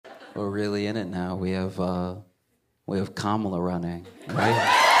We're really in it now. We have Kamala running,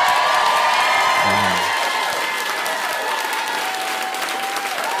 right?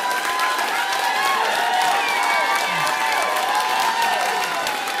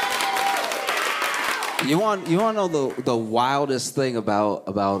 You want to know the wildest thing about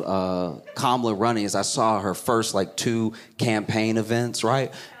Kamala running is I saw her first like 2 campaign events,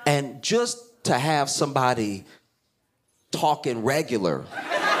 right? And just to have somebody talking regular.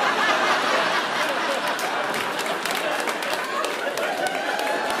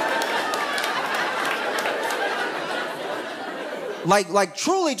 Like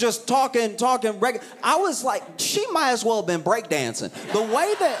truly just talking regular. I was like, she might as well have been breakdancing.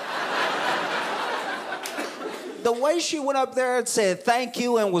 The way she went up there and said thank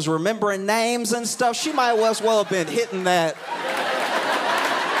you and was remembering names and stuff, she might as well have been hitting that.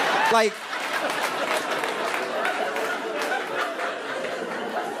 Like,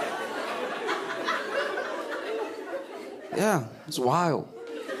 yeah, it's wild.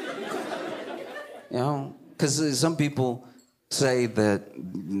 You know, because some people say that,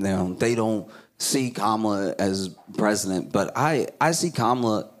 you know, they don't see Kamala as president, but I see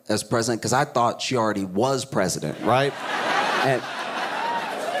Kamala as president because I thought she already was president, right? And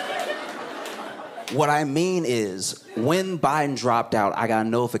what I mean is, when Biden dropped out, I got a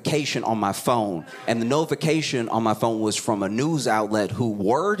notification on my phone, and the notification on my phone was from a news outlet who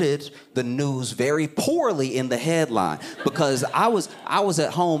worded the news very poorly in the headline, because I was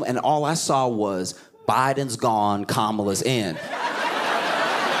at home and all I saw was Biden's gone, Kamala's in.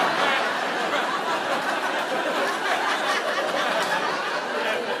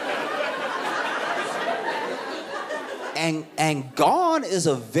 And gone is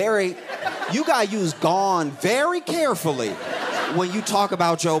you gotta use gone very carefully when you talk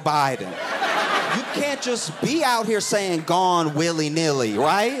about Joe Biden. You can't just be out here saying gone willy-nilly,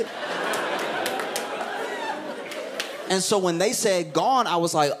 right? And so when they said gone, I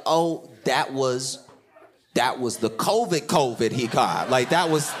was like, oh, that was the COVID he got. Like,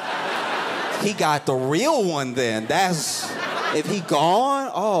 he got the real one then. If he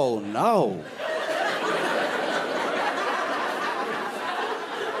gone, oh no.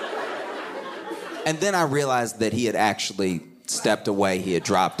 And then I realized that he had actually stepped away. He had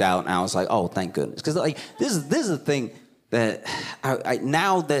dropped out, and I was like, "Oh, thank goodness!" Because like this is the thing that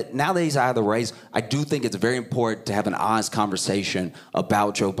now that he's out of the race, I do think it's very important to have an honest conversation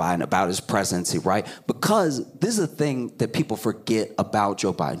about Joe Biden, about his presidency, right? Because this is the thing that people forget about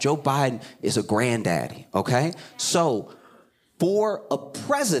Joe Biden. Joe Biden is a granddaddy, okay? So for a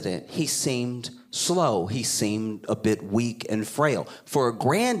president, he seemed slow. He seemed a bit weak and frail. For a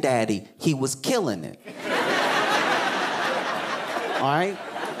granddaddy, he was killing it. All right?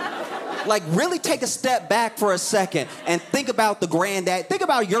 Like, really take a step back for a second and think about the granddad. Think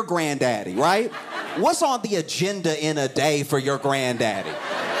about your granddaddy, right? What's on the agenda in a day for your granddaddy?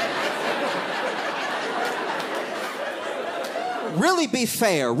 Really be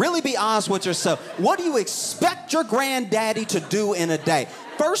fair. Really be honest with yourself. What do you expect your granddaddy to do in a day?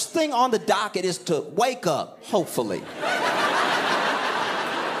 First thing on the docket is to wake up, hopefully.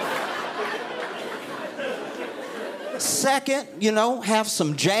 Second, you know, have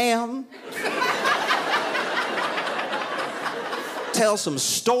some jam. Tell some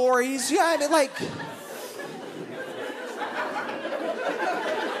stories. Yeah, I mean, like...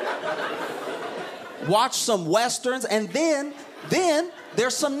 Watch some Westerns, and then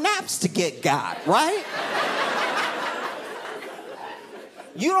there's some naps to get got, right?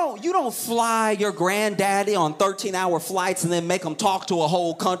 You don't fly your granddaddy on 13-hour flights and then make him talk to a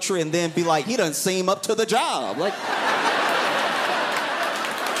whole country and then be like, he doesn't seem up to the job. Like...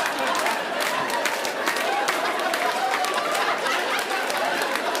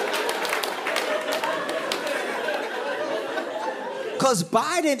 Because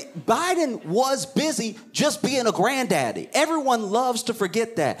Biden was busy just being a granddaddy. Everyone loves to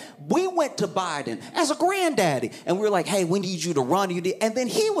forget that. We went to Biden as a granddaddy, and we were like, hey, we need you to run. And then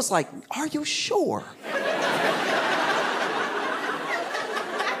he was like, are you sure?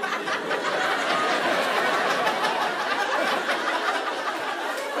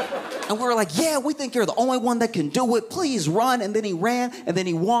 And we were like, yeah, we think you're the only one that can do it. Please run. And then he ran, and then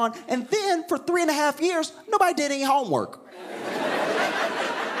he won. And then for 3.5 years, nobody did any homework.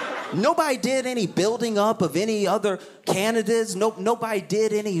 Nobody did any building up of any other candidates. Nobody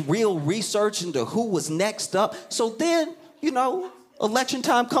did any real research into who was next up. So then, you know, election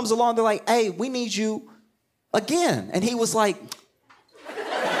time comes along. They're like, hey, we need you again. And he was like...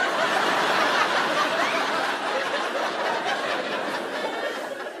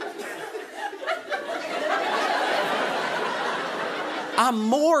 I'm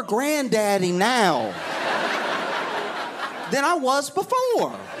more granddaddy now than I was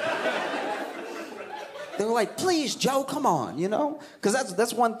before. They were like, please, Joe, come on, you know? Because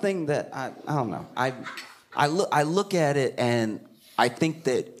that's one thing that I don't know. I look at it and I think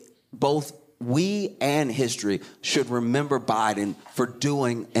that both we and history should remember Biden for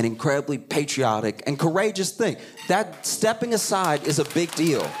doing an incredibly patriotic and courageous thing. That stepping aside is a big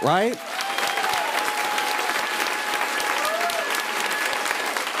deal, right?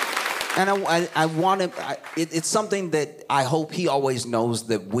 And I want to, it's something that I hope he always knows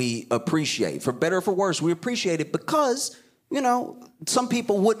that we appreciate. For better or for worse, we appreciate it because, you know, some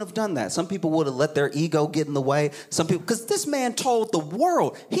people wouldn't have done that. Some people would have let their ego get in the way. Some people, because this man told the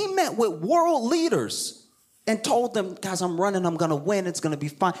world, he met with world leaders and told them, guys, I'm running, I'm going to win, it's going to be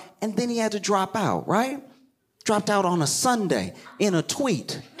fine. And then he had to drop out, right? Dropped out on a Sunday in a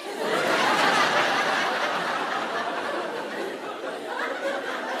tweet.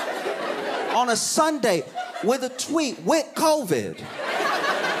 On a Sunday with a tweet with COVID.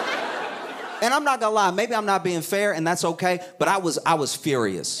 And I'm not gonna lie, maybe I'm not being fair, and that's okay, but I was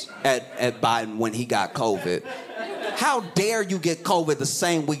furious at Biden when he got COVID. How dare you get COVID the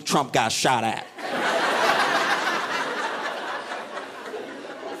same week Trump got shot at?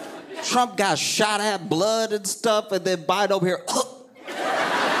 Trump got shot at, blood and stuff, and then Biden over here,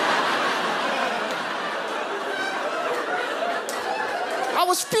 I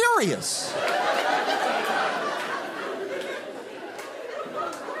was furious.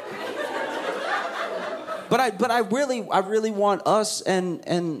 But I really want us,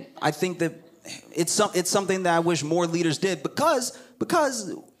 and I think that it's something that I wish more leaders did because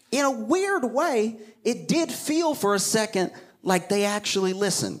in a weird way it did feel for a second like they actually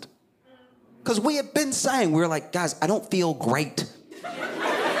listened. Because we had been saying, we were like, guys, I don't feel great.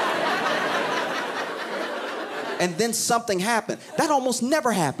 And then something happened. That almost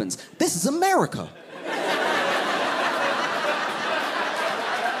never happens. This is America.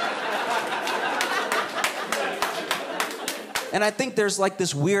 And I think there's like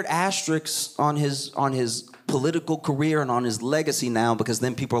this weird asterisk on his political career and on his legacy now, because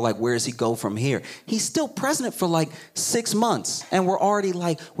then people are like, where does he go from here? He's still president for like 6 months, and we're already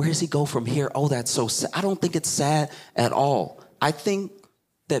like, where does he go from here? Oh, that's so sad. I don't think it's sad at all. I think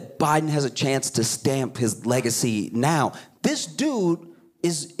that Biden has a chance to stamp his legacy now. This dude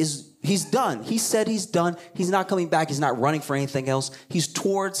he's done. He said he's done. He's not coming back. He's not running for anything else. He's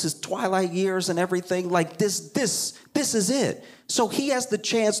towards his twilight years and everything. Like this is it. So he has the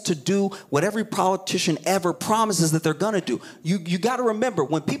chance to do what every politician ever promises that they're gonna do. You gotta remember,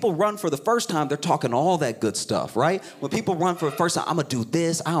 when people run for the first time, they're talking all that good stuff, right? When people run for the first time, I'm gonna do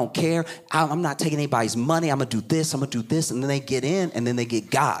this, I don't care, I'm not taking anybody's money, I'm gonna do this, and then they get in, and then they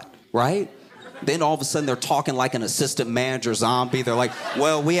get got, right? Then all of a sudden they're talking like an assistant manager zombie. They're like,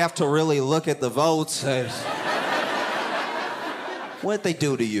 well, we have to really look at the votes. What'd they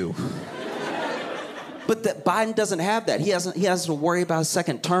do to you? But Biden doesn't have that. He has to worry about a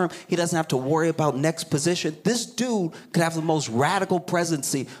second term. He doesn't have to worry about next position. This dude could have the most radical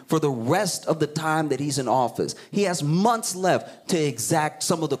presidency for the rest of the time that he's in office. He has months left to exact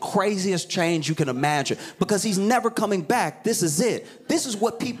some of the craziest change you can imagine, because he's never coming back. This is it. This is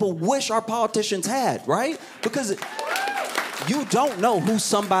what people wish our politicians had, right? Because you don't know who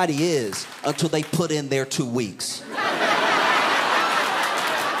somebody is until they put in their 2 weeks.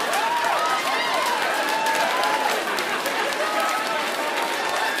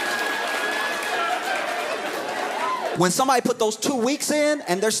 When somebody put those 2 weeks in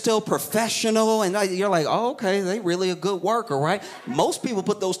and they're still professional and you're like, oh, okay, they really a good worker, right? Most people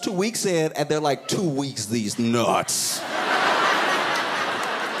put those 2 weeks in and they're like, 2 weeks, these nuts.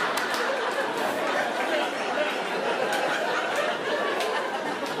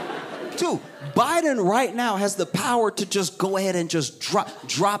 Dude, Biden right now has the power to just go ahead and just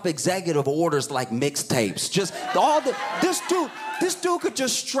drop executive orders like mixtapes. This dude could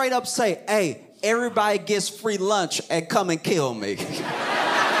just straight up say, hey, everybody gets free lunch and come and kill me.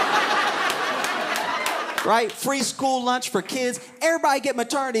 Right? Free school lunch for kids. Everybody get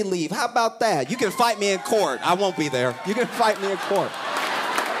maternity leave. How about that? You can fight me in court. I won't be there. You can fight me in court.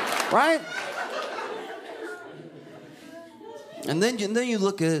 Right? And then you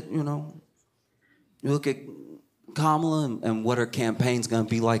look at, you look at Kamala and what her campaign's gonna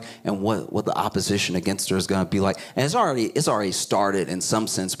be like, and what the opposition against her is gonna be like. And it's already started in some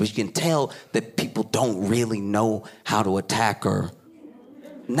sense, but you can tell that people don't really know how to attack her.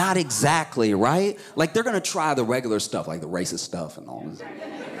 Not exactly, right? Like, they're gonna try the regular stuff, like the racist stuff and all this.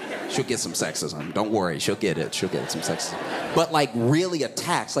 She'll get some sexism. Don't worry, she'll get it. She'll get some sexism. But like really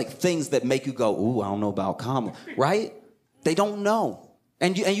attacks, like things that make you go, ooh, I don't know about Kamala, right? They don't know.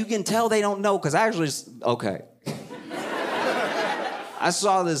 And you can tell they don't know, because I actually, okay. I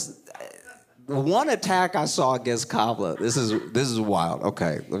saw this, one attack I saw against Kamala. This is wild.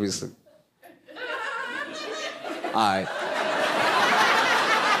 Okay, let me see. All right.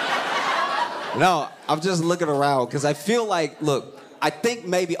 No, I'm just looking around, because I feel like, look, I think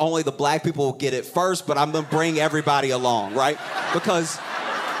maybe only the black people will get it first, but I'm gonna bring everybody along, right? Because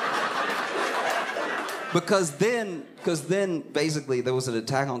then basically there was an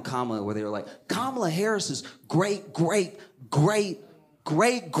attack on Kamala where they were like, Kamala Harris's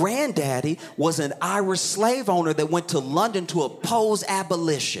great-great-great-great-granddaddy was an Irish slave owner that went to London to oppose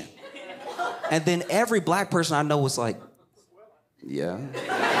abolition. And then every black person I know was like, yeah.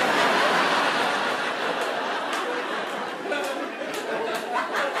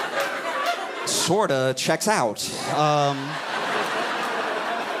 Sorta checks out.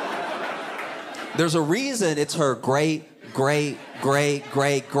 There's a reason it's her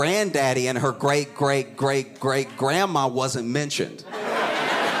great-great-great-great-granddaddy and her great-great-great-great-grandma wasn't mentioned.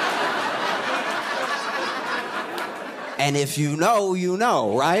 And if you know, you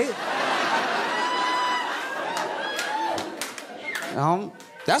know, right?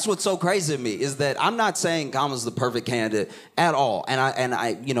 That's what's so crazy to me, is that I'm not saying Kamala's the perfect candidate at all. And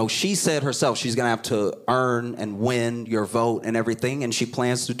I, you know, she said herself she's gonna have to earn and win your vote and everything, and she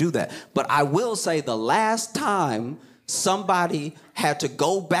plans to do that. But I will say the last time somebody had to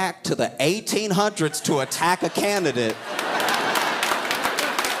go back to the 1800s to attack a candidate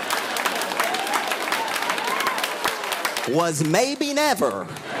was maybe never.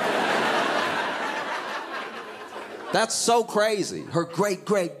 That's so crazy. Her great.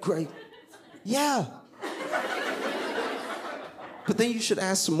 Yeah. But then you should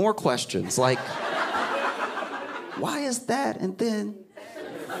ask some more questions, like, why is that? And then,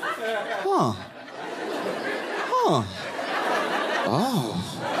 oh.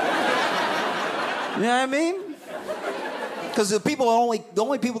 You know what I mean? Because the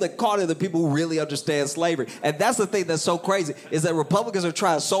only people that caught it are the people who really understand slavery. And that's the thing that's so crazy, is that Republicans are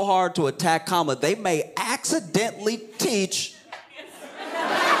trying so hard to attack Kamala, they may accidentally teach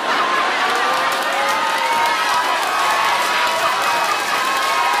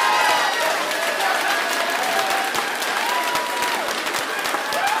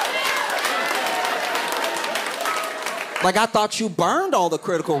like, I thought you burned all the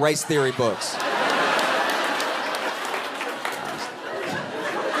critical race theory books.